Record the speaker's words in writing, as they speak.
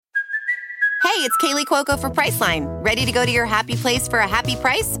Hey, it's Kaylee Cuoco for Priceline. Ready to go to your happy place for a happy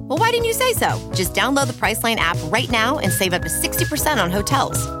price? Well, why didn't you say so? Just download the Priceline app right now and save up to 60% on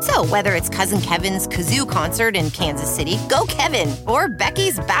hotels. So whether it's Cousin Kevin's Kazoo Concert in Kansas City, go Kevin, or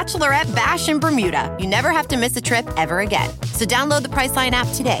Becky's Bachelorette Bash in Bermuda, you never have to miss a trip ever again. So download the Priceline app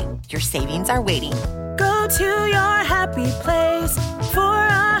today. Your savings are waiting. Go to your happy place for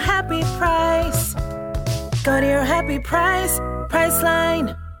a happy price. Go to your happy price,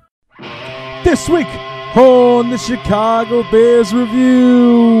 Priceline. This week on the Chicago Bears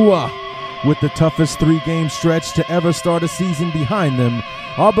Review, with the toughest three-game stretch to ever start a season behind them,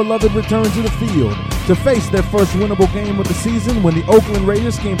 our beloved return to the field to face their first winnable game of the season when the Oakland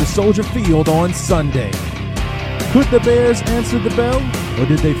Raiders came to Soldier Field on Sunday. Could the Bears answer the bell, or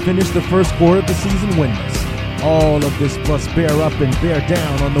did they finish the first quarter of the season winless? All of this plus bear up and bear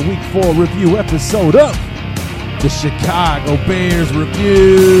down on the Week 4 review episode of the Chicago Bears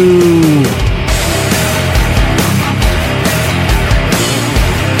Review.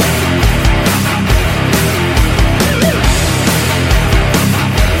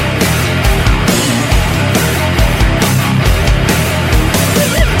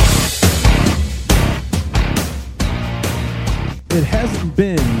 It hasn't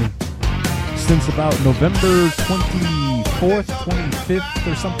been since about November 24th,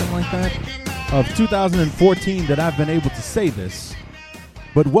 25th, or something like that, of 2014 that I've been able to say this.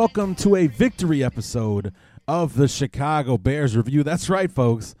 But welcome to a victory episode of the Chicago Bears Review. That's right,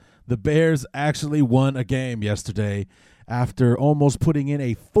 folks. The Bears actually won a game yesterday after almost putting in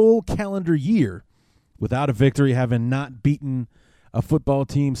a full calendar year without a victory, having not beaten a football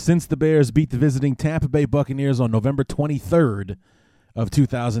team since the Bears beat the visiting Tampa Bay Buccaneers on November 23rd of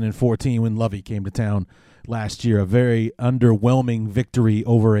 2014 when Lovie came to town last year. A very underwhelming victory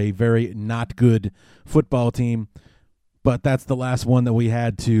over a very not good football team. But that's the last one that we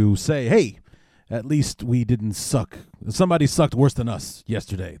had to say, hey, at least we didn't suck. Somebody sucked worse than us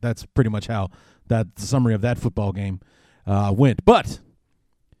yesterday. That's pretty much how that summary of that football game went. But,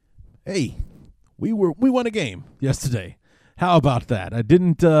 hey, we won a game yesterday. How about that? I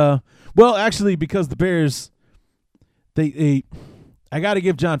didn't, well, actually, because the Bears, I got to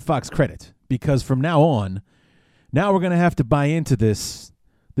give John Fox credit, because from now on, now we're going to have to buy into this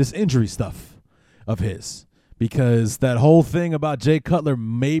injury stuff of his, because that whole thing about Jay Cutler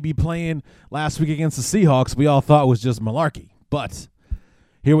maybe playing last week against the Seahawks, we all thought was just malarkey. But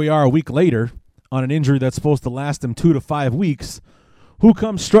here we are a week later on an injury that's supposed to last him 2 to 5 weeks. Who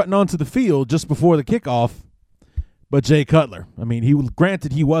comes strutting onto the field just before the kickoff but Jay Cutler? I mean,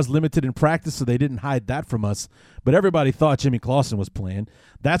 granted he was limited in practice, so they didn't hide that from us. But everybody thought Jimmy Clausen was playing.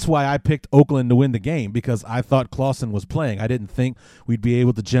 That's why I picked Oakland to win the game, because I thought Clausen was playing. I didn't think we'd be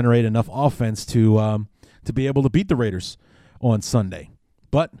able to generate enough offense to be able to beat the Raiders on Sunday.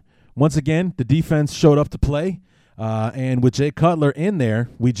 But once again, the defense showed up to play. And with Jay Cutler in there,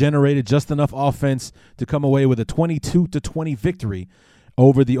 we generated just enough offense to come away with a 22-20 victory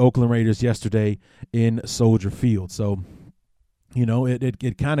over the Oakland Raiders yesterday in Soldier Field. So, you know,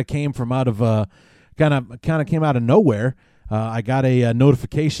 it kind of came from out of kind of came out of nowhere. I got a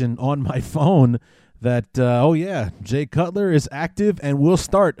notification on my phone that oh yeah, Jay Cutler is active and will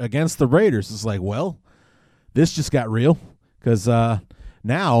start against the Raiders. It's like, well, this just got real, because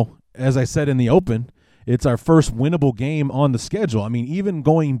now, as I said in the open, it's our first winnable game on the schedule. I mean, even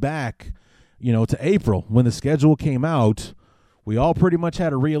going back, you know, to April when the schedule came out, we all pretty much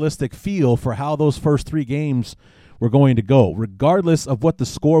had a realistic feel for how those first 3 games were going to go. Regardless of what the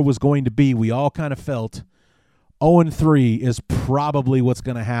score was going to be, we all kind of felt 0-3 is probably what's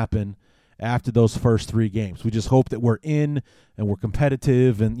going to happen after those first 3 games. We just hope that we're in and we're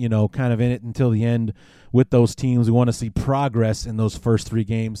competitive and, you know, kind of in it until the end with those teams. We want to see progress in those first 3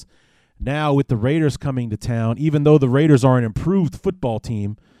 games. Now, with the Raiders coming to town, even though the Raiders are an improved football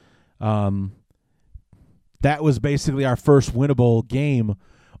team, that was basically our first winnable game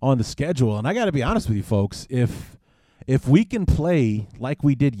on the schedule. And I got to be honest with you, folks, if we can play like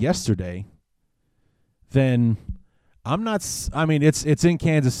we did yesterday, then it's in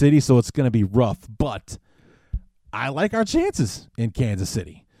Kansas City, so it's going to be rough, but I like our chances in Kansas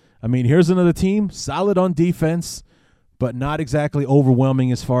City. I mean, here's another team, solid on defense, but not exactly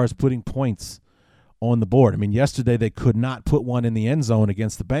overwhelming as far as putting points on the board. I mean, yesterday they could not put one in the end zone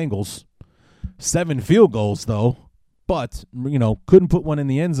against the Bengals. 7 field goals, though, but, you know, couldn't put one in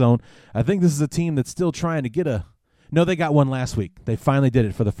the end zone. I think this is a team that's still trying to get no, they got one last week. They finally did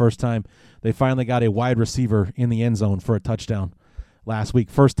it for the first time. They finally got a wide receiver in the end zone for a touchdown last week.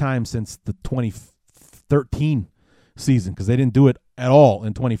 First time since the 2013 season, because they didn't do it at all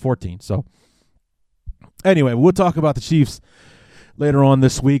in 2014. So, anyway, we'll talk about the Chiefs later on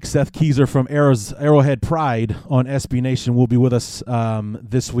this week. Seth Keyser from Arrowhead Pride on SB Nation will be with us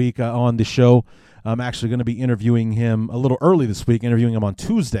this week on the show. I'm actually going to be interviewing him a little early this week, interviewing him on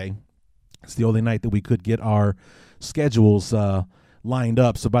Tuesday. It's the only night that we could get our schedules lined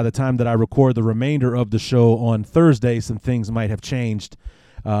up. So by the time that I record the remainder of the show on Thursday, some things might have changed.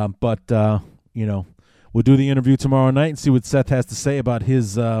 But we'll do the interview tomorrow night and see what Seth has to say about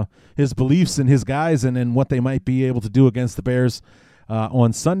his beliefs and his guys and what they might be able to do against the Bears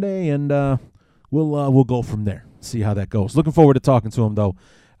on Sunday. And we'll go from there, see how that goes. Looking forward to talking to him, though.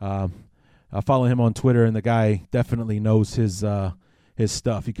 I follow him on Twitter, and the guy definitely knows his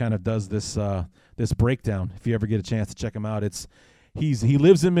stuff. He kind of does this breakdown. If you ever get a chance to check him out, he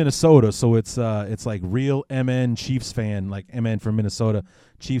lives in Minnesota, so it's like real MN Chiefs fan, like MN from Minnesota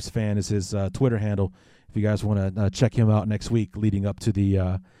Chiefs fan is his Twitter handle. If you guys want to check him out next week, leading up to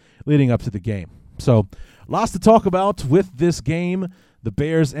the game. So lots to talk about with this game, the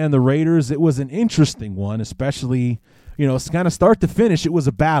Bears and the Raiders. It was an interesting one, especially. It's kind of start to finish. It was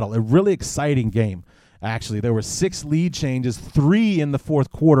a battle, a really exciting game. Actually, there were 6 lead changes, 3 in the fourth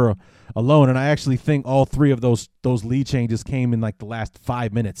quarter alone, and I actually think all 3 of those lead changes came in like the last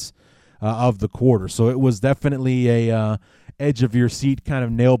 5 minutes of the quarter. So it was definitely a edge of your seat kind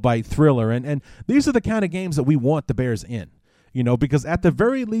of nail bite thriller, and these are the kind of games that we want the Bears in, because at the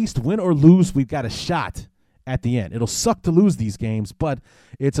very least, win or lose, we've got a shot at the end. It'll suck to lose these games, but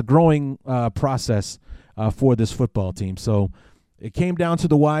it's a growing process for this football team. So it came down to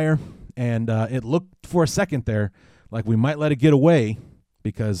the wire, and it looked for a second there like we might let it get away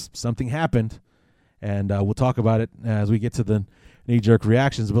because something happened, and we'll talk about it as we get to the knee-jerk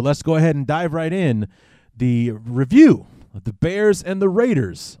reactions. But let's go ahead and dive right in. The review of the Bears and the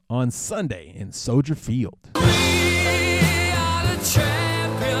Raiders on Sunday in Soldier Field. We are the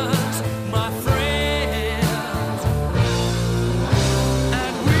champions, my friend.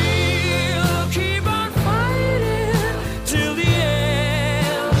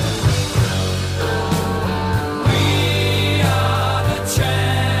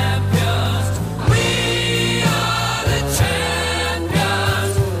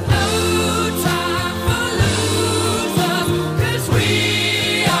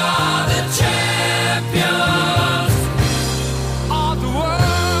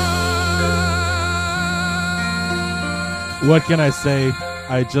 What can I say?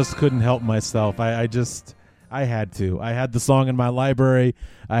 I just couldn't help myself. I had to. I had the song in my library.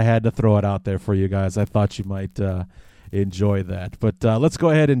 I had to throw it out there for you guys. I thought you might enjoy that. But let's go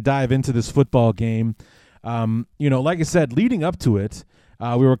ahead and dive into this football game. Like I said, leading up to it,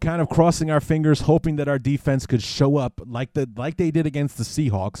 we were kind of crossing our fingers, hoping that our defense could show up like they did against the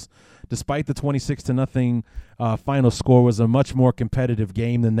Seahawks. Despite the 26-0 final score, was a much more competitive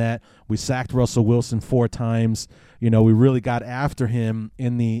game than that. We sacked Russell Wilson 4 times. We really got after him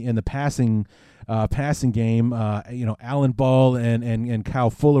in the passing game. Alan Ball and Kyle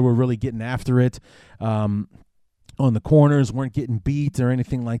Fuller were really getting after it. On the corners, weren't getting beat or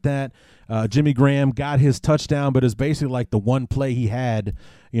anything like that. Jimmy Graham got his touchdown, but it's basically like the one play he had,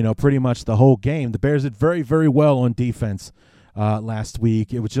 pretty much the whole game. The Bears did very, very well on defense last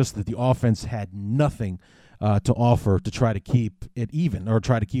week. It was just that the offense had nothing to offer to try to keep it even or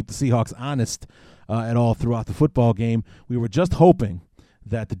try to keep the Seahawks honest at all throughout the football game. We were just hoping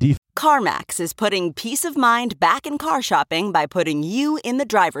that the defense. CarMax is putting peace of mind back in car shopping by putting you in the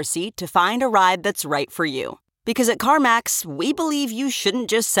driver's seat to find a ride that's right for you. Because at CarMax, we believe you shouldn't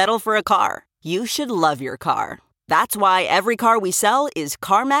just settle for a car. You should love your car. That's why every car we sell is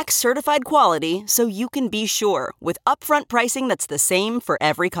CarMax certified quality, so you can be sure with upfront pricing that's the same for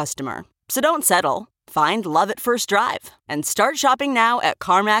every customer. So don't settle. Find love at first drive and start shopping now at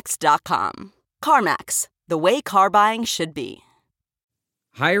CarMax.com. CarMax, the way car buying should be.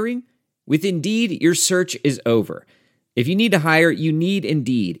 Hiring? With Indeed, your search is over. If you need to hire, you need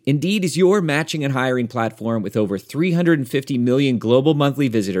Indeed. Indeed is your matching and hiring platform with over 350 million global monthly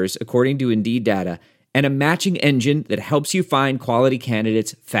visitors, according to Indeed data, and a matching engine that helps you find quality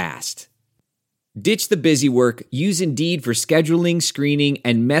candidates fast. Ditch the busy work. Use Indeed for scheduling, screening,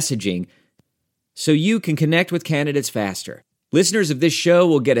 and messaging so you can connect with candidates faster. Listeners of this show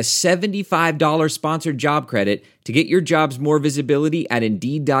will get a $75 sponsored job credit to get your jobs more visibility at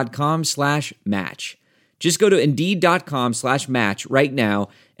Indeed.com/match. Just go to Indeed.com/match right now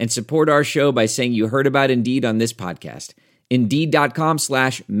and support our show by saying you heard about Indeed on this podcast.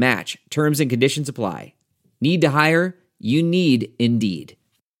 Indeed.com/match. Terms and conditions apply. Need to hire? You need Indeed.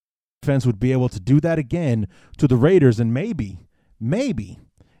 Defense would be able to do that again to the Raiders and maybe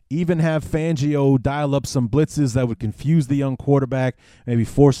even have Fangio dial up some blitzes that would confuse the young quarterback, maybe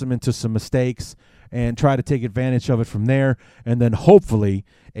force him into some mistakes, and try to take advantage of it from there. And then hopefully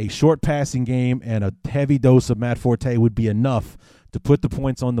a short passing game and a heavy dose of Matt Forte would be enough to put the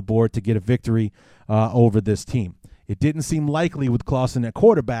points on the board to get a victory over this team. It didn't seem likely with Clausen at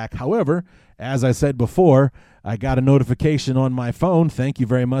quarterback. However, as I said before, I got a notification on my phone, thank you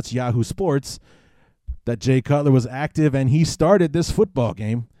very much, Yahoo Sports, that Jay Cutler was active, and he started this football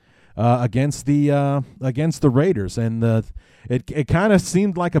game against the Raiders. And it kind of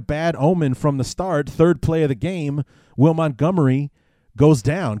seemed like a bad omen from the start. Third play of the game, Will Montgomery goes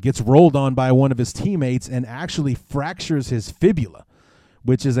down, gets rolled on by one of his teammates, and actually fractures his fibula,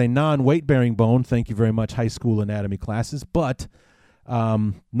 which is a non-weight-bearing bone. Thank you very much, high school anatomy classes. But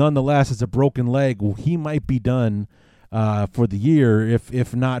nonetheless, it's a broken leg. Well, he might be done for the year,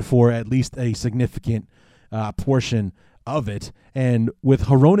 if not for at least a significant portion of it. And with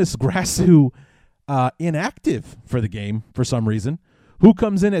Hronis Grasu inactive for the game for some reason, who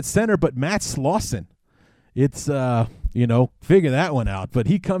comes in at center but Matt Slauson? It's, figure that one out. But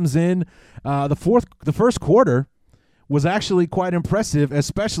he comes in the first quarter was actually quite impressive,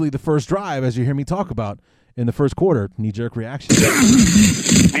 especially the first drive, as you hear me talk about in the first quarter. Knee-jerk reaction.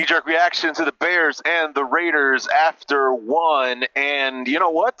 Knee-jerk reaction to the Bears and the Raiders after one. And you know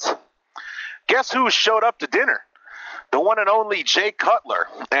what? Guess who showed up to dinner? The one and only Jay Cutler.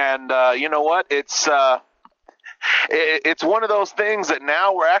 And you know what? It's one of those things that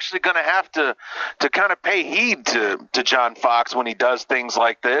now we're actually going to have to kind of pay heed to John Fox when he does things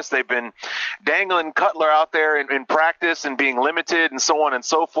like this. They've been dangling Cutler out there in practice and being limited and so on and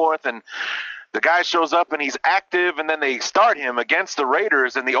so forth. And the guy shows up and he's active, and then they start him against the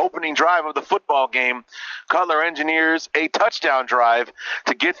Raiders in the opening drive of the football game. Cutler engineers a touchdown drive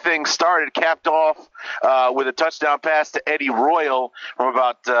to get things started, capped off with a touchdown pass to Eddie Royal from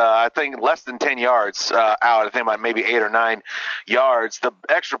about, I think, less than 10 yards out. I think about maybe 8 or 9 yards. The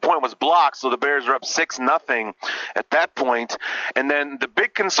extra point was blocked, so the Bears are up 6-0 at that point. And then the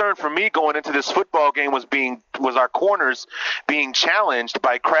big concern for me going into this football game was our corners being challenged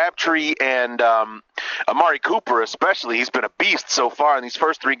by Crabtree and Amari Cooper, especially. He's been a beast so far in these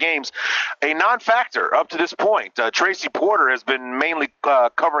first 3 games. A non-factor up to this point. Tracy Porter has been mainly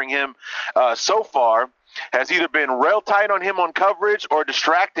covering him so far. Has either been real tight on him on coverage or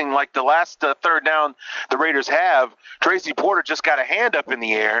distracting like the last third down the Raiders have. Tracy Porter just got a hand up in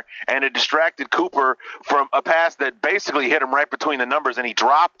the air, and it distracted Cooper from a pass that basically hit him right between the numbers, and he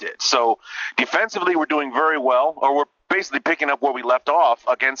dropped it. So defensively, we're doing very well, or we're basically picking up where we left off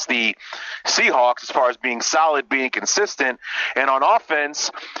against the Seahawks as far as being solid, being consistent. And on offense,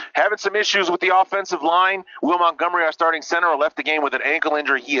 having some issues with the offensive line. Will Montgomery, our starting center, left the game with an ankle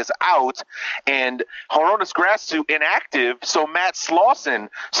injury. He is out. And Hronis Grasu inactive, so Matt Slauson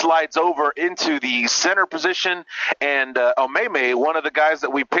slides over into the center position. And Omeme, one of the guys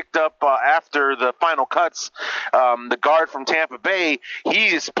that we picked up after the final cuts, the guard from Tampa Bay,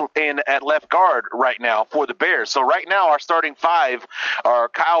 he's in at left guard right now for the Bears. So right now, our starting 5 are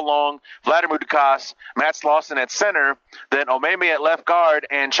Kyle Long, Vladimir Dukas, Matt Slauson at center, then Omeme at left guard,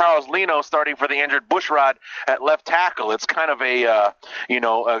 and Charles Leno starting for the injured Bushrod at left tackle. It's kind of a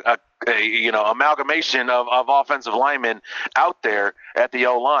amalgamation of offensive linemen out there at the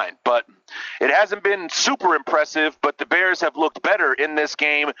O-line. But it hasn't been super impressive, but the Bears have looked better in this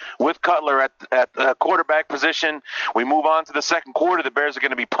game with Cutler at the quarterback position. We move on to the second quarter. The Bears are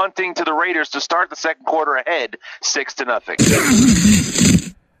going to be punting to the Raiders to start the second quarter ahead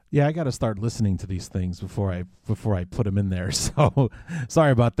 6-0. Yeah, I got to start listening to these things before I put them in there. So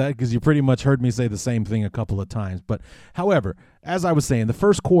sorry about that, because you pretty much heard me say the same thing a couple of times. But however, as I was saying, the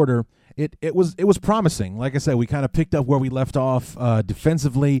first quarter, it was promising. Like I said, we kind of picked up where we left off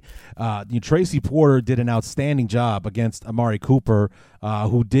defensively. Tracy Porter did an outstanding job against Amari Cooper,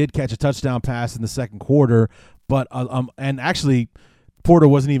 who did catch a touchdown pass in the second quarter. But and actually, Porter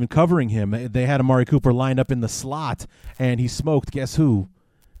wasn't even covering him. They had Amari Cooper lined up in the slot, and he smoked, guess who?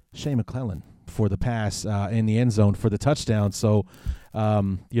 Shea McClellan for the pass in the end zone for the touchdown. So, I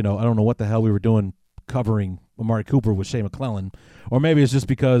don't know what the hell we were doing covering Amari Cooper with Shea McClellan. Or maybe it's just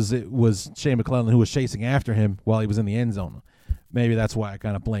because it was Shea McClellan who was chasing after him while he was in the end zone. Maybe that's why I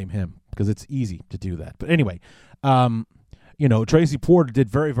kind of blame him, because it's easy to do that. But anyway, Tracy Porter did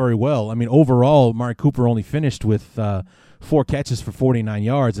very, very well. I mean, overall, Amari Cooper only finished with 4 catches for 49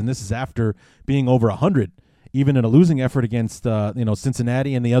 yards, and this is after being over 100. Even in a losing effort against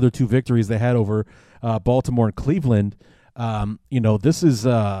Cincinnati and the other 2 victories they had over Baltimore and Cleveland, this is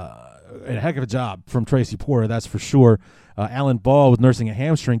a heck of a job from Tracy Porter, that's for sure. Alan Ball, with nursing a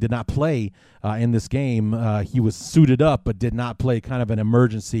hamstring, did not play in this game. He was suited up but did not play, kind of an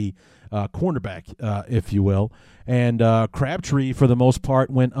emergency cornerback, if you will. And Crabtree, for the most part,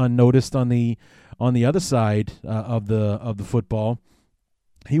 went unnoticed on the on the other side of the football,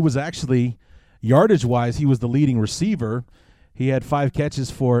 he was actually, yardage-wise, he was the leading receiver. He had 5 catches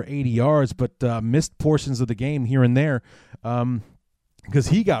for 80 yards, but missed portions of the game here and there because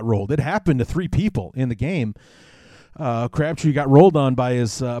he got rolled. It happened to 3 people in the game. Crabtree got rolled on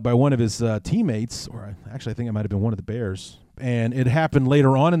by one of his teammates, or actually I think it might have been one of the Bears. And it happened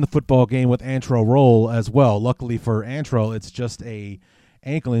later on in the football game with Antrel Rolle as well. Luckily for Antrel, it's just a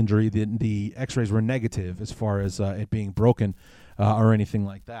ankle injury. The x-rays were negative as far as it being broken or anything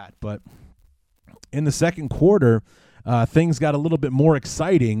like that. But in the second quarter, things got a little bit more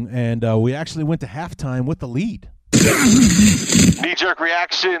exciting, and we actually went to halftime with the lead. Knee-jerk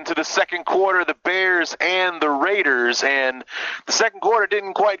reaction to the second quarter, the Bears and the Raiders, and the second quarter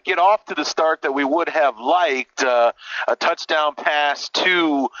didn't quite get off to the start that we would have liked. A touchdown pass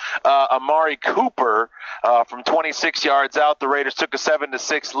to Amari Cooper from 26 yards out. The Raiders took a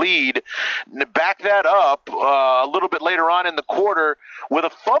 7-6 lead. Back that up a little bit later on in the quarter with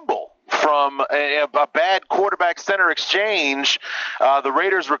a fumble from a bad quarterback-center exchange. The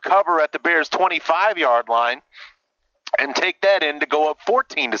Raiders recover at the Bears' 25-yard line and take that in to go up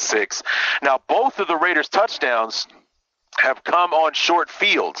 14-6. Now, both of the Raiders' touchdowns have come on short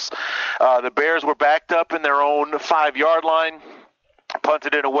fields. The Bears were backed up in their own 5-yard line,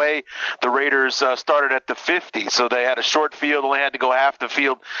 punted it away. The Raiders started at the 50, so they had a short field, only had to go half the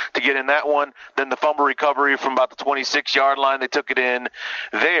field to get in that one. Then the fumble recovery from about the 26-yard line, they took it in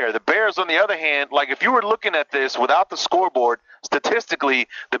there. The Bears, on the other hand, like if you were looking at this without the scoreboard, statistically,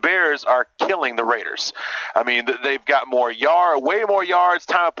 the Bears are killing the Raiders. I mean, they've got way more yards,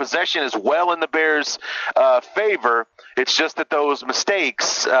 time of possession is well in the Bears' favor. It's just that those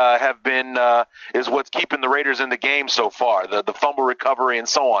mistakes have been is what's keeping the Raiders in the game so far, the fumble recovery and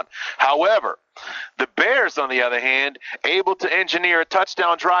so on. However, the Bears, on the other hand, able to engineer a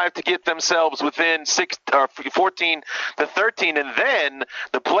touchdown drive to get themselves within 14-13, and then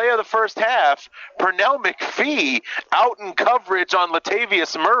the play of the first half, Pernell McPhee out in coverage on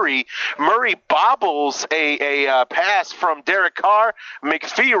Latavius Murray. Murray bobbles a pass from Derek Carr.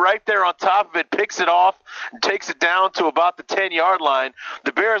 McPhee right there on top of it picks it off and takes it down to about the 10-yard line.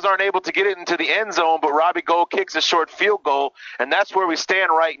 The Bears aren't able to get it into the end zone, but Robbie Gould kicks a short field goal, and that's where we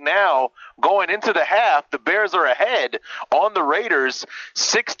stand right now. Going into the half, the Bears are ahead on the Raiders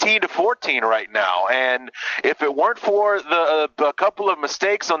 16-14 right now. And if it weren't for a couple of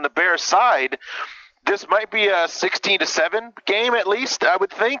mistakes on the Bears side, this might be a 16-7 game at least. I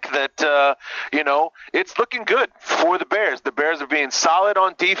would think that, it's looking good for the Bears. The Bears are being solid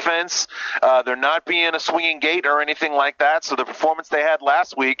on defense. They're not being a swinging gate or anything like that. So the performance they had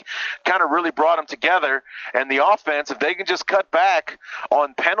last week kind of really brought them together. And the offense, if they can just cut back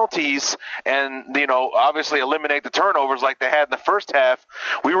on penalties and, obviously eliminate the turnovers like they had in the first half,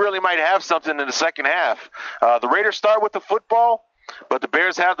 we really might have something in the second half. The Raiders start with the football, but the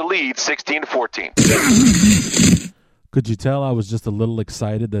Bears have the lead 16-14. Could you tell I was just a little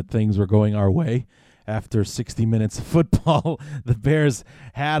excited that things were going our way? After 60 minutes of football, the Bears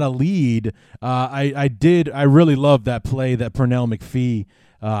had a lead. I really loved that play that Pernell McPhee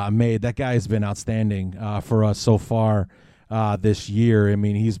made. That guy has been outstanding for us so far this year. I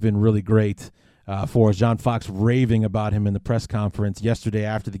mean, he's been really great for us. John Fox raving about him in the press conference yesterday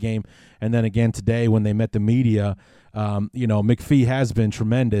after the game, and then again today when they met the media. McPhee has been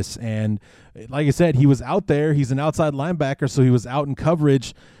tremendous, and like I said, he was out there. He's an outside linebacker, so he was out in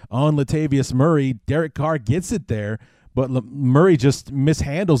coverage on Latavius Murray. Derek Carr gets it there, but Murray just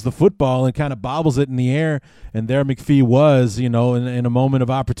mishandles the football and kind of bobbles it in the air, and there McPhee was, in a moment of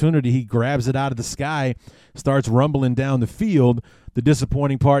opportunity, he grabs it out of the sky, starts rumbling down the field. The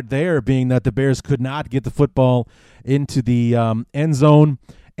disappointing part there being that the Bears could not get the football into the end zone,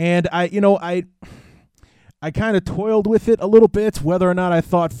 and I kind of toiled with it a little bit, whether or not I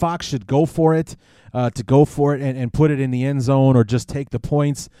thought Fox should go for it, and put it in the end zone or just take the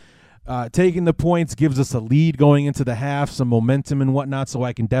points. Taking the points gives us a lead going into the half, some momentum and whatnot, so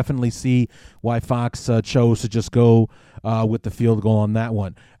I can definitely see why Fox chose to just go with the field goal on that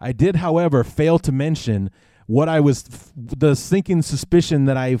one. I did, however, fail to mention the sinking suspicion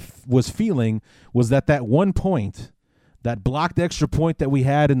that I was feeling was that one point, that blocked extra point that we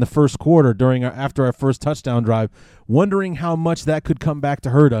had in the first quarter after our first touchdown drive, wondering how much that could come back to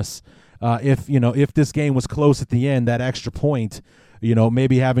hurt us if this game was close at the end, that extra point,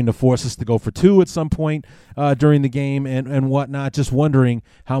 maybe having to force us to go for 2 at some point during the game and whatnot. Just wondering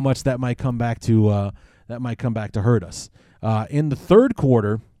how much that might come back to hurt us. In the third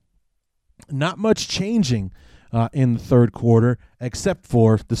quarter, not much changing in the third quarter, except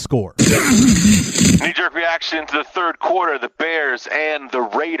for the score. Knee-jerk reaction to the third quarter, the Bears and the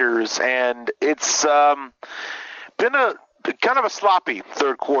Raiders, and it's been a kind of a sloppy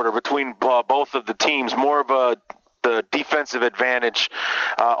third quarter between both of the teams, more of the defensive advantage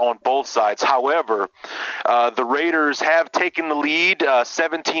on both sides. However, the Raiders have taken the lead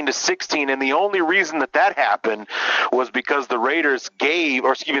 17-16, and the only reason that happened was because the referees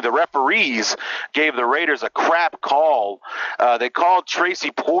gave the Raiders a crap call. They called Tracy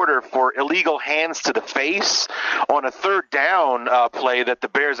Porter for illegal hands to the face on a third down play that the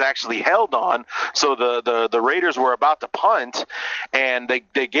Bears actually held on. So the Raiders were about to punt, and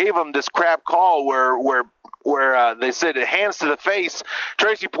they gave them this crap call where they said hands to the face.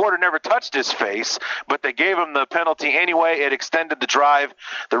 Tracy Porter never touched his face, but they gave him the penalty anyway. It extended the drive.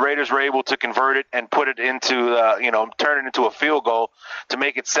 The Raiders were able to convert it and put it into, turn it into a field goal to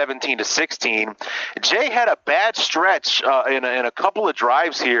make it 17-16. Jay had a bad stretch in a couple of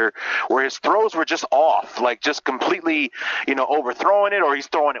drives here where his throws were just off, like just completely, overthrowing it, or he's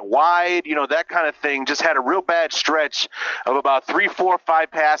throwing it wide, that kind of thing. Just had a real bad stretch of about 3, 4,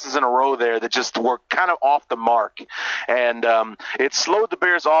 5 passes in a row there that just were kind of off the mark, and it slowed the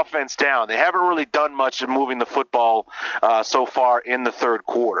Bears offense down. They haven't really done much in moving the football so far in the third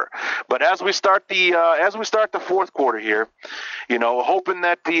quarter. But as we start the fourth quarter here, hoping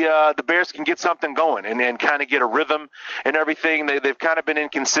that the Bears can get something going and kind of get a rhythm and everything. They've kind of been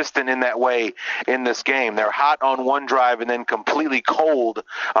inconsistent in that way in this game. They're hot on one drive and then completely cold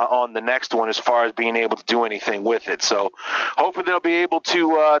on the next one as far as being able to do anything with it. So hopefully they'll be able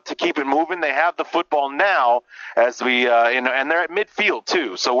to keep it moving. They have the football now as we and they're at midfield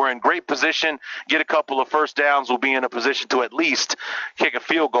too, so we're in great position. Get a couple of first downs, we'll be in a position to at least kick a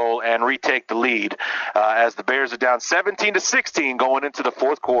field goal and retake the lead as the Bears are down 17-16 going into the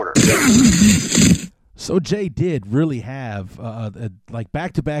fourth quarter. So Jay did really have like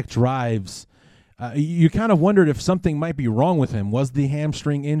back-to-back drives. You kind of wondered if something might be wrong with him. Was the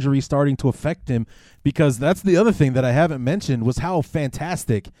hamstring injury starting to affect him? Because that's the other thing that I haven't mentioned was how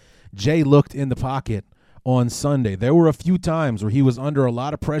fantastic Jay looked in the pocket on Sunday. There were a few times where he was under a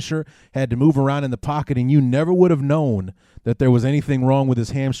lot of pressure, had to move around in the pocket, and you never would have known that there was anything wrong with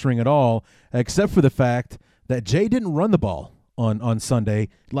his hamstring at all, except for the fact that Jay didn't run the ball on Sunday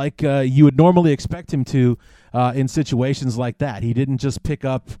like you would normally expect him to in situations like that. He didn't just pick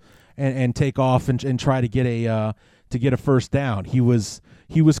up and take off and try to get a first down. He was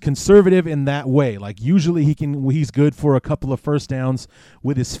conservative in that way. Like usually he's good for a couple of first downs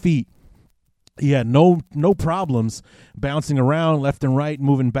with his feet. He had no problems bouncing around left and right,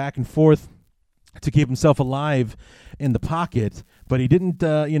 moving back and forth to keep himself alive in the pocket. But he didn't,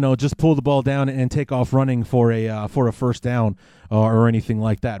 just pull the ball down and take off running for a first down or anything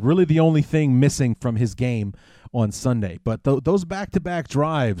like that. Really, the only thing missing from his game on Sunday. But those back-to-back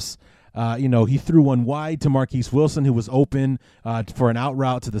drives. He threw one wide to Marquise Wilson, who was open for an out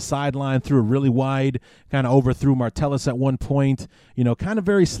route to the sideline, threw a really wide, kind of overthrew Martellus at one point, kind of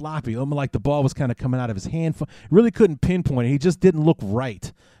very sloppy, almost like the ball was kind of coming out of his hand. Really couldn't pinpoint it. He just didn't look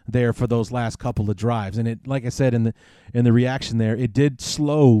right there for those last couple of drives. And it, like I said, in the reaction there, it did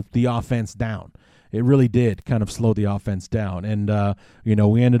slow the offense down. It really did kind of slow the offense down. And,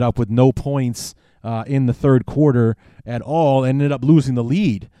 we ended up with no points in the third quarter at all, and ended up losing the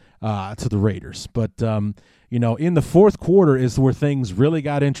lead to the Raiders. But, in the fourth quarter is where things really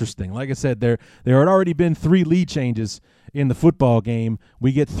got interesting. Like I said, there had already been 3 lead changes in the football game.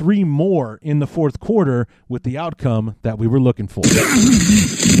 We get 3 more in the fourth quarter with the outcome that we were looking for.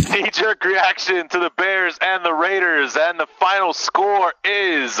 Knee-jerk reaction to the Bears and the Raiders, and the final score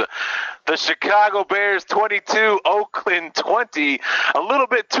is the Chicago Bears 22, Oakland 20. A little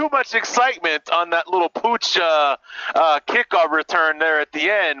bit too much excitement on that little pooch kickoff return there at the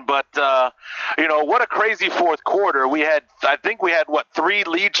end. But, what a crazy fourth quarter. I think we had 3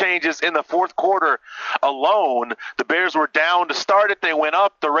 lead changes in the fourth quarter alone. The Bears were down to start it. They went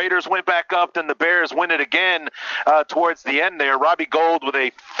up. The Raiders went back up. Then the Bears win it again towards the end there. Robbie Gould with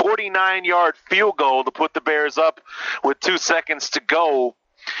a 49-yard field goal to put the Bears up with 2 seconds to go.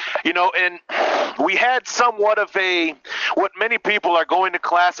 And we had somewhat of what many people are going to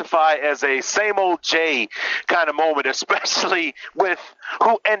classify as a same old Jay kind of moment, especially with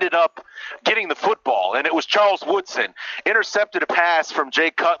who ended up getting the football. And it was Charles Woodson. Intercepted a pass from Jay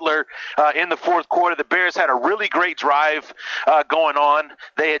Cutler in the fourth quarter. The Bears had a really great drive going on.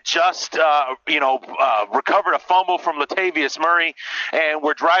 They had just, recovered a fumble from Latavius Murray and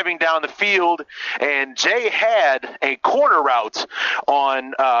were driving down the field. And Jay had a corner route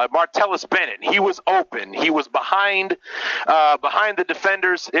on Martellus Bennett. He was open. He was behind the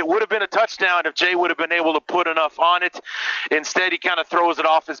defenders. It would have been a touchdown if Jay would have been able to put enough on it. Instead, he kind of throws it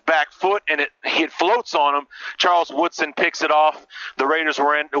off his back foot, and it floats on him. Charles Woodson picks it off. The Raiders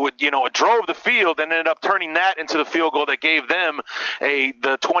it drove the field and ended up turning that into the field goal that gave them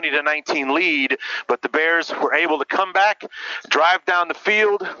the 20-19 lead. But the Bears were able to come back, drive down the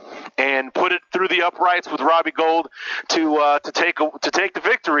field, and put it through the uprights with Robbie Gould to take the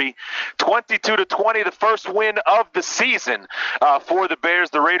victory. 22-20, the first win of the season for the Bears.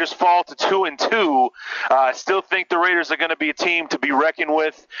 The Raiders fall to 2-2. I still think the Raiders are going to be a team to be reckoned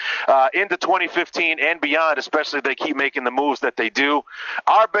with into 2015 and beyond, especially if they keep making the moves that they do.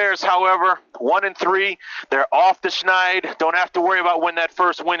 Our Bears, however, 1-3. They're off the schneid. Don't have to worry about when that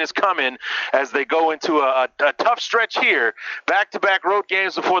first win is coming as they go into a tough stretch here. Back-to-back road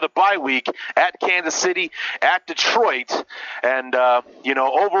games before the bye week at Kansas City, at Detroit. And,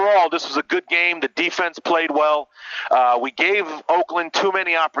 overall, this was a good game. The defense played well. We gave Oakland too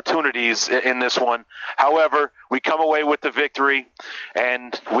many opportunities in this one. However, we come away with the victory,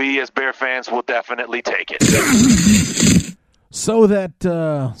 and we as Bear fans will definitely take it. So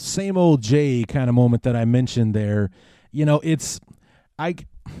that same old Jay kind of moment that I mentioned there,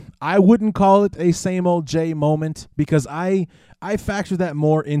 I wouldn't call it a same old Jay moment because I factor that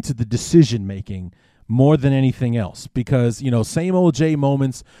more into the decision making more than anything else because, same old Jay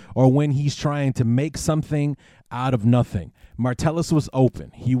moments are when he's trying to make something out of nothing. Martellus was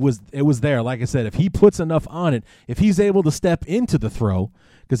open. It was there. Like I said, if he puts enough on it, if he's able to step into the throw,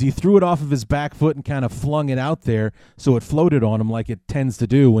 because he threw it off of his back foot and kind of flung it out there so it floated on him like it tends to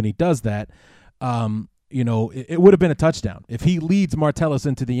do when he does that, it would have been a touchdown. If he leads Martellus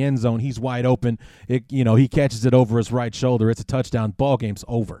into the end zone, he's wide open. He catches it over his right shoulder. It's a touchdown. Ball game's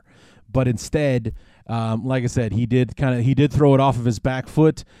over. But instead, like I said, he did throw it off of his back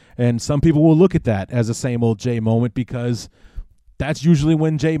foot, and some people will look at that as a same old Jay moment because that's usually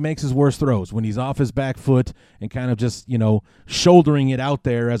when Jay makes his worst throws, when he's off his back foot and kind of just, shouldering it out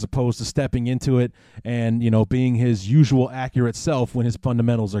there as opposed to stepping into it and, being his usual accurate self when his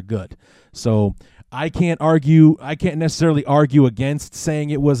fundamentals are good. So I can't necessarily argue against saying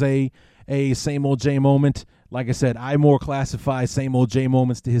it was a same old Jay moment. Like I said, I more classify same old Jay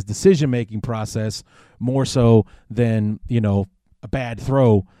moments to his decision-making process more so than, a bad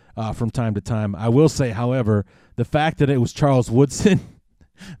throw from time to time. I will say, however, the fact that it was Charles Woodson,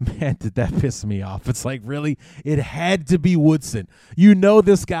 man, did that piss me off. It's like, really? It had to be Woodson.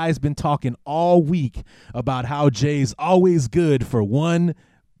 This guy's been talking all week about how Jay's always good for one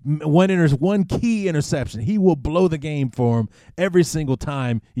key interception. He will blow the game for him every single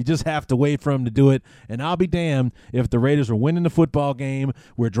time. You just have to wait for him to do it. And I'll be damned if the Raiders are winning the football game,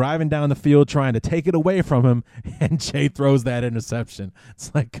 we're driving down the field trying to take it away from him, and Jay throws that interception.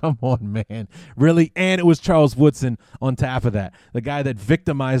 It's like, come on, man. Really? And it was Charles Woodson on top of that, the guy that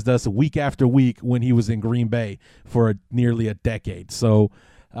victimized us week after week when he was in Green Bay for nearly a decade. So,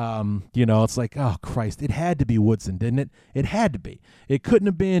 it's like, oh, Christ, it had to be Woodson, didn't it? It had to be. It couldn't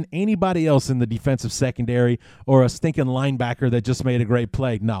have been anybody else in the defensive secondary or a stinking linebacker that just made a great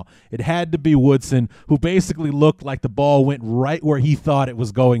play. No, it had to be Woodson, who basically looked like the ball went right where he thought it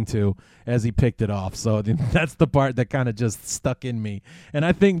was going to as he picked it off. So that's the part that kind of just stuck in me. And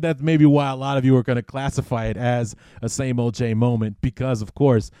I think that's maybe why a lot of you are going to classify it as a same old Jay moment because, of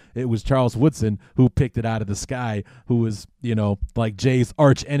course, it was Charles Woodson who picked it out of the sky, who was, like Jay's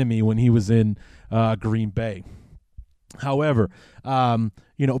arch enemy when he was in Green Bay. However,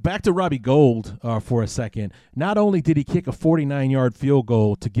 back to Robbie Gould for a second. Not only did he kick a 49-yard field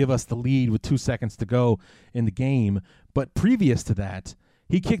goal to give us the lead with 2 seconds to go in the game, but previous to that,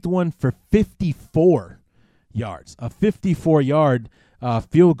 he kicked one for 54 yards, a 54-yard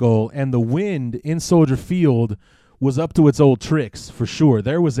field goal, and the wind in Soldier Field was up to its old tricks for sure.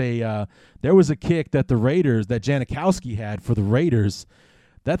 There was a kick that that Janikowski had for the Raiders.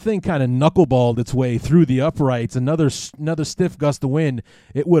 That thing kind of knuckleballed its way through the uprights. Another stiff gust of wind,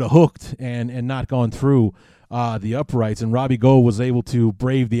 it would have hooked and not gone through the uprights. And Robbie Gould was able to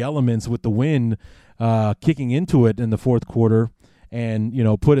brave the elements with the wind kicking into it in the fourth quarter and,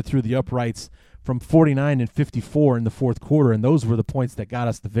 put it through the uprights from 49 and 54 in the fourth quarter. And those were the points that got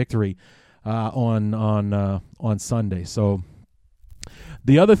us the victory on Sunday. So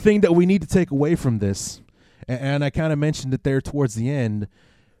the other thing that we need to take away from this, and I kind of mentioned it there towards the end,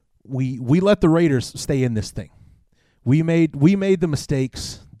 we let the Raiders stay in this thing. We made the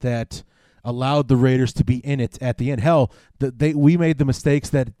mistakes that allowed the Raiders to be in it at the end. Hell, we made the mistakes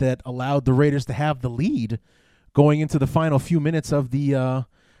that allowed the Raiders to have the lead going into the final few minutes of the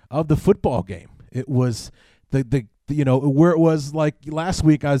football game. It was the where it was like last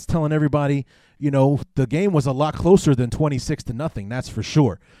week, I was telling everybody, the game was a lot closer than 26-0. That's for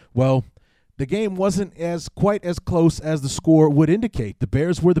sure. Well, the game wasn't quite as close as the score would indicate. The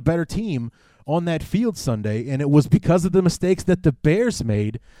Bears were the better team on that field Sunday, and it was because of the mistakes that the Bears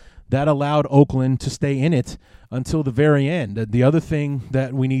made that allowed Oakland to stay in it until the very end. The other thing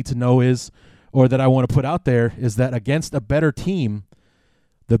that we need to know is, or that I want to put out there, is that against a better team,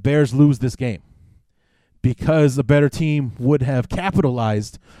 the Bears lose this game because a better team would have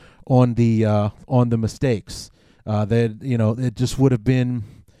capitalized on the mistakes. It just would have been,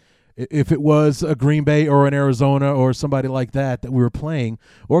 if it was a Green Bay or an Arizona or somebody like that we were playing,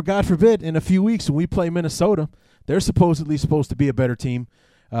 or God forbid, in a few weeks when we play Minnesota, they're supposedly supposed to be a better team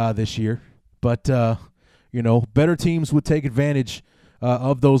this year. But, better teams would take advantage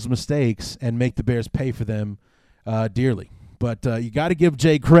of those mistakes and make the Bears pay for them dearly. But you got to give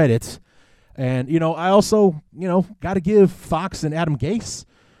Jay credit. And, I also, got to give Fox and Adam Gase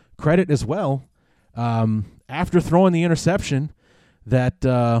credit as well. After throwing the interception that,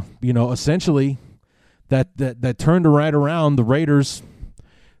 essentially that turned right around, the Raiders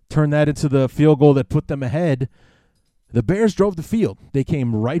turned that into the field goal that put them ahead. The Bears drove the field. They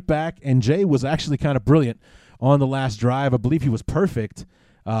came right back, and Jay was actually kind of brilliant on the last drive. I believe he was perfect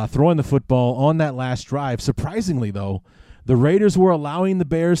throwing the football on that last drive. Surprisingly, though, the Raiders were allowing the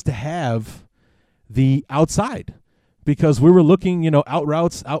Bears to have the outside because we were looking, out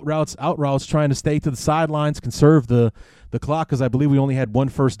routes, trying to stay to the sidelines, conserve the clock, because I believe we only had one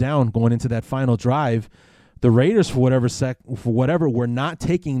first down going into that final drive. The Raiders, for whatever, were not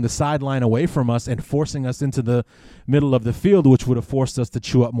taking the sideline away from us and forcing us into the middle of the field, which would have forced us to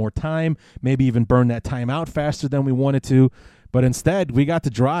chew up more time, maybe even burn that time out faster than we wanted to. But instead, we got to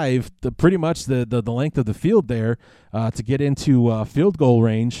drive pretty much the length of the field there to get into field goal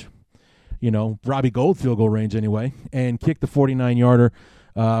range, Robbie Gould field goal range anyway, and kick the 49-yarder.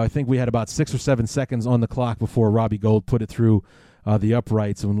 I think we had about 6 or 7 seconds on the clock before Robbie Gould put it through the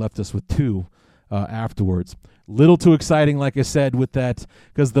uprights and left us with 2 afterwards. Little too exciting, like I said, with that,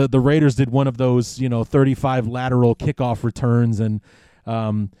 because the Raiders did one of those, 35 lateral kickoff returns and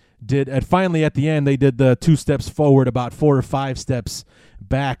finally at the end they did the 2 steps forward, about 4 or 5 steps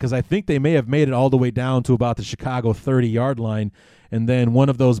back, because I think they may have made it all the way down to about the Chicago 30-yard line, and then one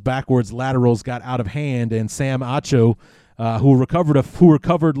of those backwards laterals got out of hand, and Sam Acho, who recovered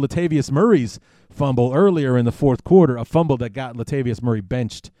Latavius Murray's fumble earlier in the fourth quarter, a fumble that got Latavius Murray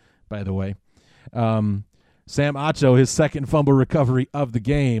benched, by the way. Sam Acho, his second fumble recovery of the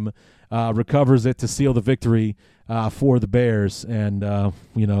game, recovers it to seal the victory for the Bears, and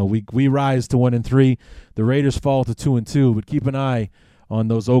we rise to 1-3. The Raiders fall to 2-2, but keep an eye on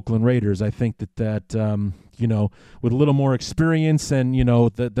those Oakland Raiders. I think that with a little more experience, and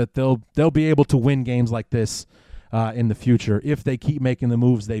that they'll be able to win games like this in the future if they keep making the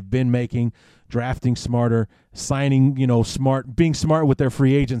moves they've been making, drafting smarter, signing smart, being smart with their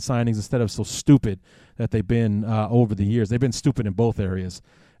free agent signings instead of so stupid that they've been over the years. They've been stupid in both areas.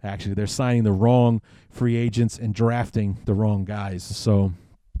 Actually, they're signing the wrong free agents and drafting the wrong guys. So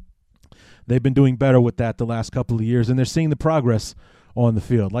they've been doing better with that the last couple of years, and they're seeing the progress on the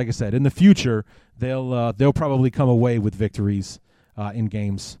field. Like I said, in the future, they'll probably come away with victories in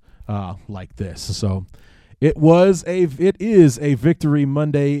games like this. So it is a Victory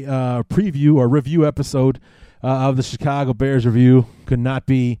Monday preview or review episode of the Chicago Bears review. Could not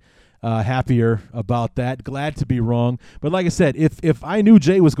be happier about that. Glad to be wrong. But like I said, if I knew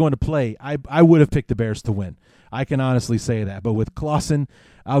Jay was going to play, I would have picked the Bears to win. I can honestly say that. But with Clausen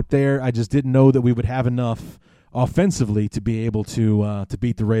out there, I just didn't know that we would have enough offensively to be able to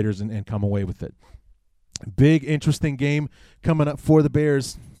beat the Raiders and come away with it. Big, interesting game coming up for the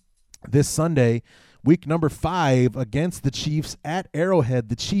Bears this Sunday, week number 5 against the Chiefs at Arrowhead.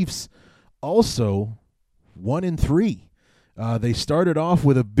 The Chiefs also 1-3. They started off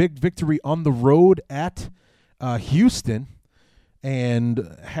with a big victory on the road at Houston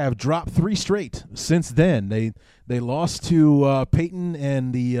and have dropped 3 straight since then. They lost to Peyton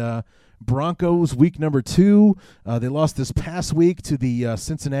and the Broncos week number 2. They lost this past week to the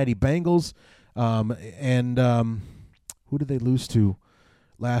Cincinnati Bengals. Who did they lose to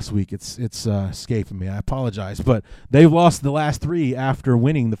last week? It's escaping me. I apologize, but they've lost the last 3 after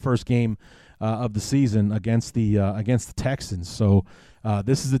winning the first game of the season against the Texans. So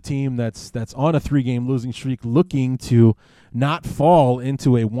this is a team that's on a 3-game losing streak, looking to not fall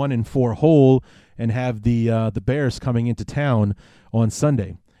into a 1-4 hole and have the Bears coming into town on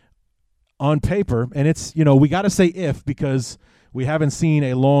Sunday. On paper, and it's we got to say if, because we haven't seen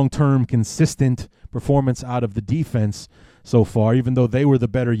a long-term consistent performance out of the defense so far, even though they were the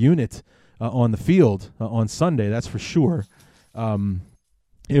better unit on the field on Sunday. That's for sure.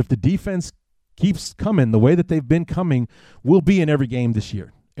 If the defense keeps coming the way that they've been coming, we'll be in every game this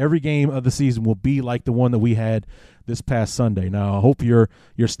year. Every game of the season will be like the one that we had this past Sunday. Now, I hope you're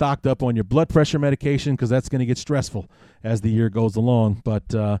stocked up on your blood pressure medication, because that's going to get stressful as the year goes along.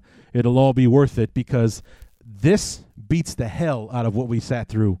 But it'll all be worth it, because this beats the hell out of what we sat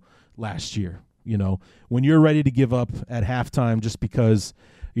through last year. You know, when you're ready to give up at halftime just because,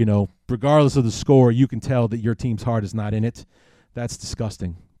 you know, regardless of the score, you can tell that your team's heart is not in it. That's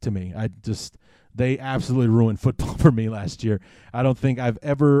disgusting to me. They absolutely ruined football for me last year. I don't think I've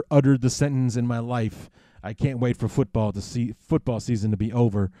ever uttered the sentence in my life, I can't wait for football season to be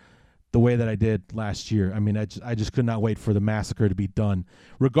over, the way that I did last year. I mean, I just could not wait for the massacre to be done.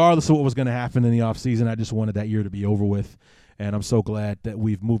 Regardless of what was going to happen in the offseason, I just wanted that year to be over with. And I'm so glad that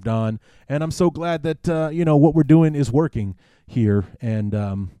we've moved on. And I'm so glad that, what we're doing is working here. And,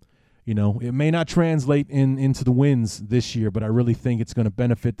 it may not translate into the wins this year, but I really think it's going to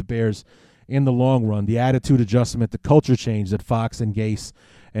benefit the Bears in the long run. The attitude adjustment, the culture change that Fox and Gase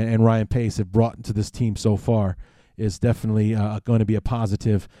and Ryan Pace have brought into this team so far is definitely going to be a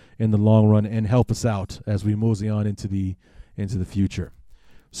positive in the long run and help us out as we mosey on into the future.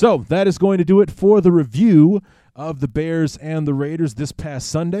 So that is going to do it for the review of the Bears and the Raiders this past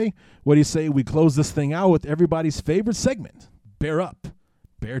Sunday. What do you say we close this thing out with everybody's favorite segment, Bear Up,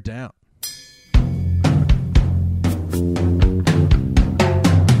 Bear Down?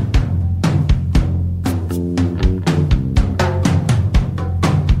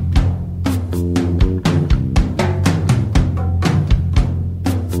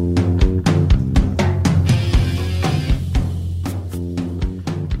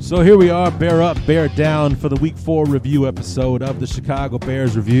 So here we are, Bear Up, Bear Down, for the Week 4 review episode of the Chicago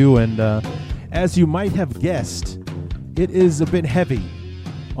Bears Review. And as you might have guessed, it is a bit heavy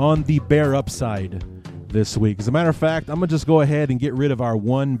on the Bear Up side this week. As a matter of fact, I'm going to just go ahead and get rid of our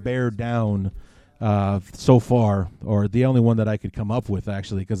one Bear Down so far, or the only one that I could come up with,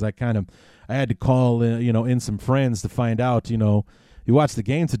 actually, because I had to call in some friends to find out, you watched the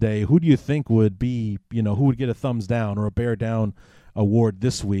game today, who do you think would be, who would get a thumbs down or a Bear Down award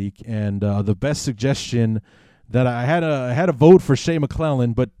this week? And the best suggestion that I had a vote for Shea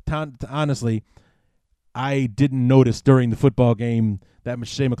McClellin, but honestly, I didn't notice during the football game that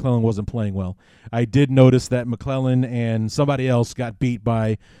Shea McClellin wasn't playing well. I did notice that McClellin and somebody else got beat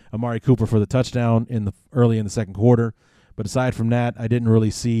by Amari Cooper for the touchdown early in the second quarter. But aside from that, I didn't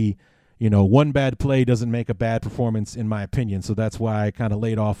really see, one bad play doesn't make a bad performance in my opinion. So that's why I kind of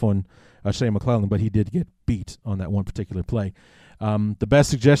laid off on Shea McClellin, but he did get beat on that one particular play. The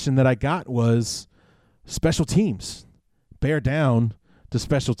best suggestion that I got was special teams. Bear down to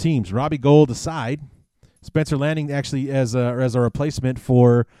special teams. Robbie Gould aside, Spencer Lanning actually as a replacement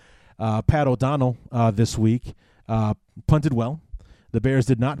for Pat O'Donnell this week punted well. The Bears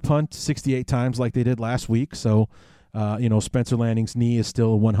did not punt 68 times like they did last week, so Spencer Lanning's knee is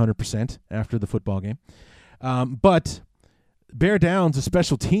still 100% after the football game. But bear down to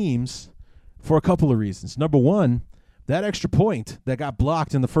special teams for a couple of reasons. Number one, that extra point that got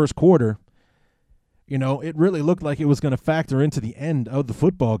blocked in the first quarter, it really looked like it was going to factor into the end of the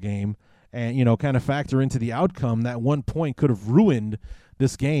football game and, kind of factor into the outcome. That 1 point could have ruined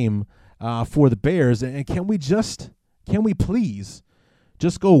this game for the Bears. And can we please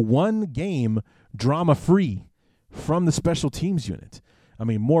just go one game drama-free from the special teams unit? I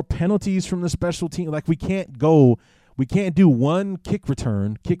mean, more penalties from the special team. Like, we can't do one kick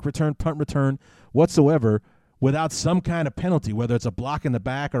return, punt return whatsoever without some kind of penalty, whether it's a block in the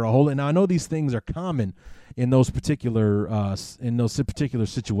back or a hold. Now, I know these things are common in those particular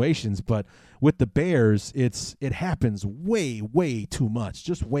situations, but with the Bears, it happens way too much,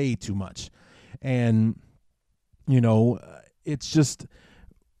 just way too much. And it's just,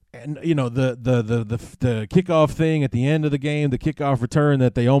 and the kickoff thing at the end of the game, the kickoff return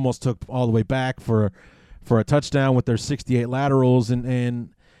that they almost took all the way back for a touchdown with their 68 laterals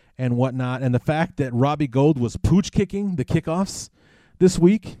and whatnot, and the fact that Robbie Gould was pooch kicking the kickoffs this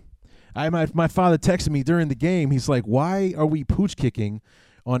week. My father texted me during the game. He's like, "Why are we pooch kicking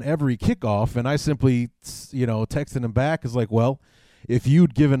on every kickoff?" And I simply, texted him back. Is like, "Well, if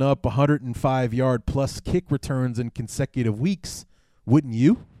you'd given up 105-yard plus kick returns in consecutive weeks, wouldn't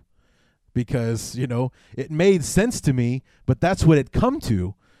you?" Because it made sense to me, but that's what it come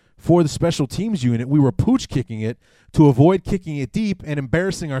to. For the special teams unit, we were pooch kicking it to avoid kicking it deep and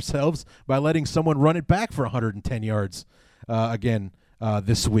embarrassing ourselves by letting someone run it back for 110 yards again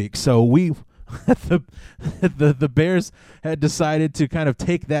this week. So the Bears had decided to kind of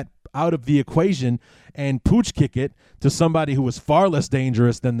take that out of the equation and pooch kick it to somebody who was far less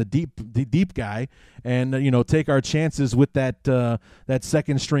dangerous than the deep guy, and take our chances with that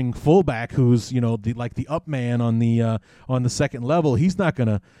second string fullback who's the up man on the second level. He's not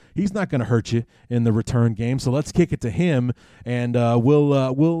gonna hurt you in the return game. So let's kick it to him, and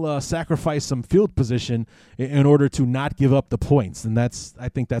we'll sacrifice some field position in order to not give up the points. And I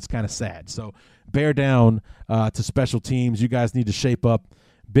think that's kind of sad. So bear down to special teams. You guys need to shape up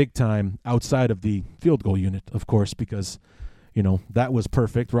big time outside of the field goal unit, of course, because that was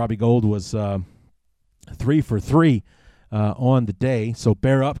perfect. Robbie Gould was 3 for 3 on the day, so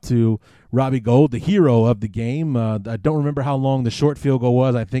bear up to Robbie Gould, the hero of the game. I don't remember how long the short field goal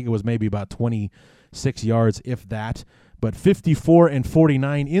was. I think it was maybe about 26 yards, if that. But 54 and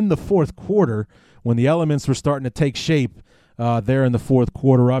 49 in the fourth quarter, when the elements were starting to take shape. There in the fourth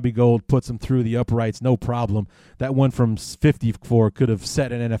quarter, Robbie Gould puts him through the uprights, no problem. That one from 54 could have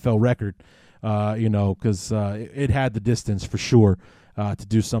set an NFL record, because it had the distance for sure to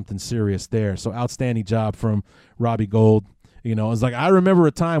do something serious there. So outstanding job from Robbie Gould. It's like I remember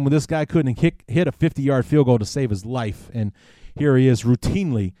a time when this guy couldn't hit a 50-yard field goal to save his life, and here he is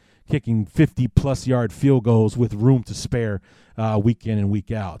routinely kicking 50-plus yard field goals with room to spare week in and week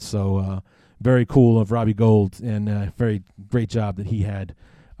out. So very cool of Robbie Gould, and very great job that he had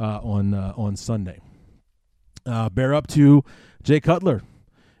on Sunday. Bear up to Jay Cutler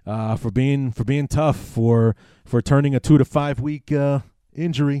for being tough, for turning a 2 to 5 week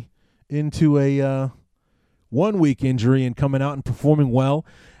injury into a 1 week injury and coming out and performing well.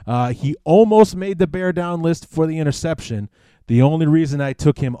 He almost made the bear down list for the interception. The only reason I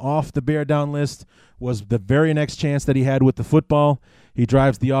took him off the bear down list was the very next chance that he had with the football. He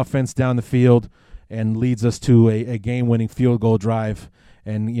drives the offense down the field and leads us to a game-winning field goal drive,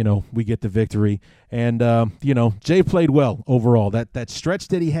 and, we get the victory. And, Jay played well overall. That stretch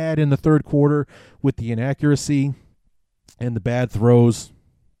that he had in the third quarter with the inaccuracy and the bad throws,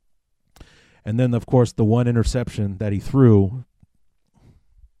 and then, of course, the one interception that he threw,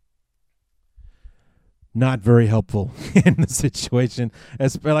 not very helpful in the situation.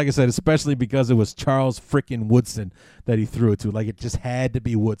 Like I said, especially because it was Charles frickin' Woodson that he threw it to. Like, it just had to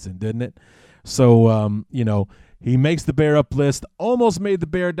be Woodson, didn't it? So, he makes the bear up list, almost made the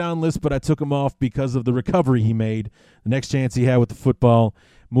bear down list, but I took him off because of the recovery he made. The next chance he had with the football,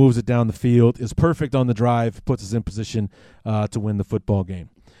 moves it down the field, is perfect on the drive, puts us in position to win the football game.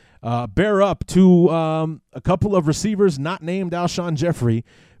 Bear up to a couple of receivers not named Alshon Jeffrey,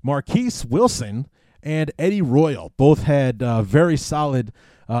 Marquise Wilson and Eddie Royal. Both had very solid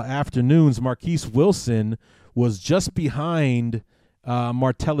afternoons. Marquise Wilson was just behind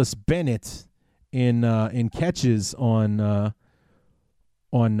Martellus Bennett in catches on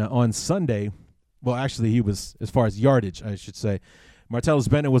Sunday. Well, actually, he was, as far as yardage, I should say. Martellus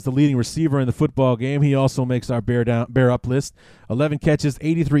Bennett was the leading receiver in the football game. He also makes our bear up list. 11 catches,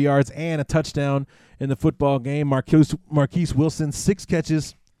 83 yards, and a touchdown in the football game. Marquise Wilson, 6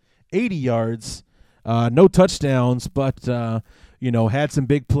 catches, 80 yards, no touchdowns, but had some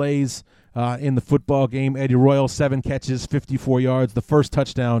big plays in the football game. Eddie Royal, 7 catches, 54 yards, the first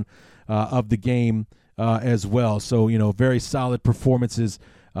touchdown of the game as well. So, very solid performances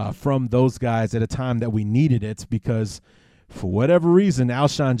from those guys at a time that we needed it, because for whatever reason,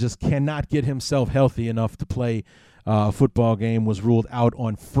 Alshon just cannot get himself healthy enough to play a football game. Was ruled out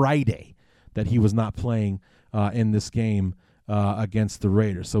on Friday that he was not playing in this game against the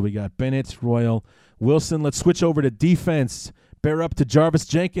Raiders. So we got Bennett, Royal, Wilson. Let's switch over to defense. Bear up to Jarvis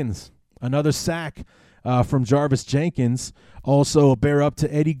Jenkins. Another sack from Jarvis Jenkins. Also bear up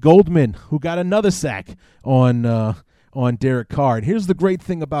to Eddie Goldman, who got another sack on Derek Carr. And here's the great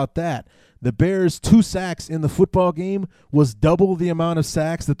thing about that. The Bears' 2 sacks in the football game was double the amount of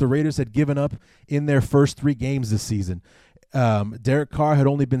sacks that the Raiders had given up in their first 3 games this season. Derek Carr had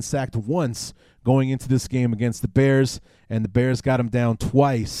only been sacked once going into this game against the Bears, and the Bears got him down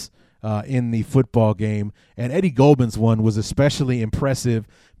twice in the football game. And Eddie Goldman's one was especially impressive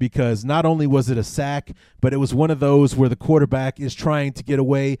because not only was it a sack, but it was one of those where the quarterback is trying to get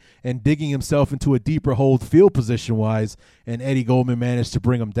away and digging himself into a deeper hole field position-wise, and Eddie Goldman managed to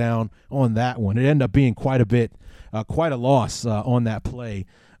bring him down on that one. It ended up being quite a loss on that play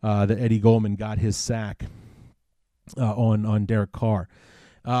that Eddie Goldman got his sack on Derek Carr.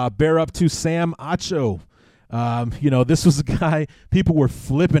 Bear up to Sam Acho. This was a guy people were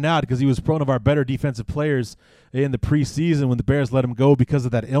flipping out because he was one of our better defensive players in the preseason when the Bears let him go because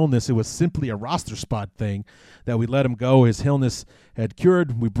of that illness. It was simply a roster spot thing that we let him go. His illness had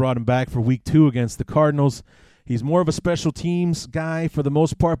cured. We brought him back for week 2 against the Cardinals. He's more of a special teams guy for the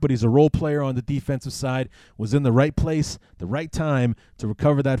most part, but he's a role player on the defensive side. Was in the right place, the right time to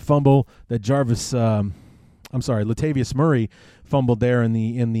recover that fumble that Latavius Murray fumbled there in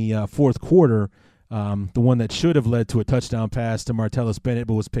the fourth quarter. The one that should have led to a touchdown pass to Martellus Bennett,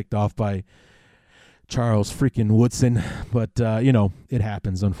 but was picked off by Charles freaking Woodson. But, it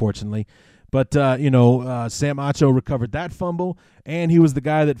happens, unfortunately. But, Sam Acho recovered that fumble, and he was the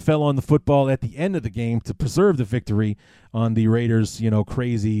guy that fell on the football at the end of the game to preserve the victory on the Raiders,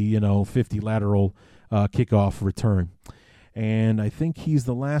 crazy, 50 lateral kickoff return. And I think he's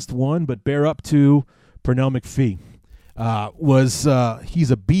the last one, but bear up to Pernell McPhee.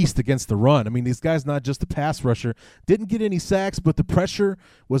 He's a beast against the run. I mean, this guy's not just a pass rusher. Didn't get any sacks, but the pressure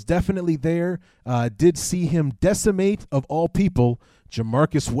was definitely there. Did see him decimate, of all people,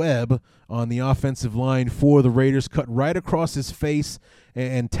 Jamarcus Webb on the offensive line for the Raiders, cut right across his face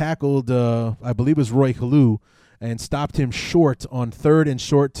and tackled, I believe it was Roy Halou, and stopped him short on 3rd and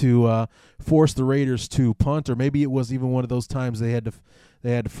short to force the Raiders to punt, or maybe it was even one of those times they had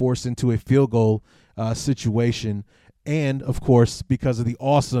to force into a field goal situation. And, of course, because of the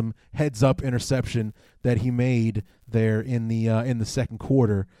awesome heads-up interception that he made there in the second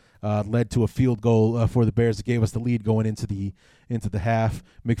quarter, led to a field goal for the Bears that gave us the lead going into the half.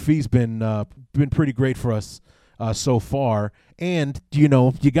 McPhee's been pretty great for us so far. And, you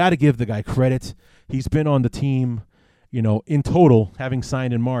got to give the guy credit. He's been on the team, in total, having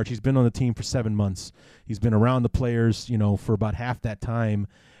signed in March, he's been on the team for 7 months. He's been around the players, for about half that time.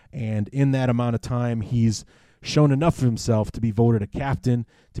 And in that amount of time, he's shown enough of himself to be voted a captain,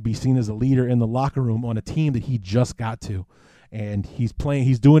 to be seen as a leader in the locker room on a team that he just got to. And he's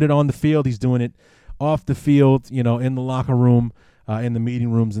doing it on the field, he's doing it off the field, in the locker room, in the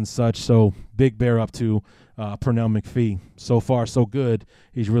meeting rooms and such. So big bear up to Pernell McPhee. So far, so good.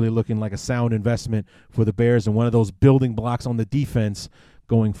 He's really looking like a sound investment for the Bears and one of those building blocks on the defense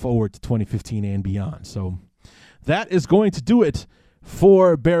going forward to 2015 and beyond. So that is going to do it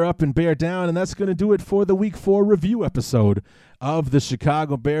for Bear Up and Bear Down, and that's going to do it for the Week 4 review episode of the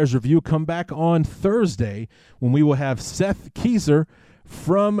Chicago Bears Review. Come back on Thursday when we will have Seth Keyser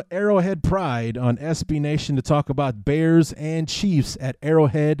from Arrowhead Pride on SB Nation to talk about Bears and Chiefs at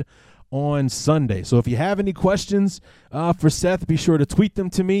Arrowhead on Sunday. So if you have any questions for Seth, be sure to tweet them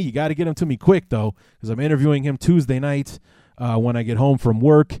to me. You got to get them to me quick, though, because I'm interviewing him Tuesday night when I get home from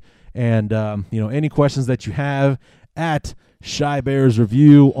work. And, any questions that you have at Shy Bears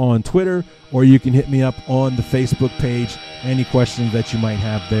Review on Twitter, or you can hit me up on the Facebook page. Any questions that you might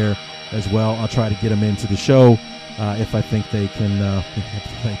have there as well, I'll try to get them into the show if I think they can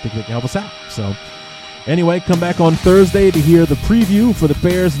help us out. So anyway, come back on Thursday to hear the preview for the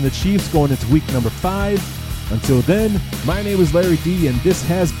Bears and the Chiefs going into week number 5. Until then, my name is Larry D, and this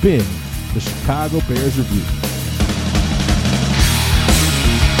has been the Chicago Bears Review.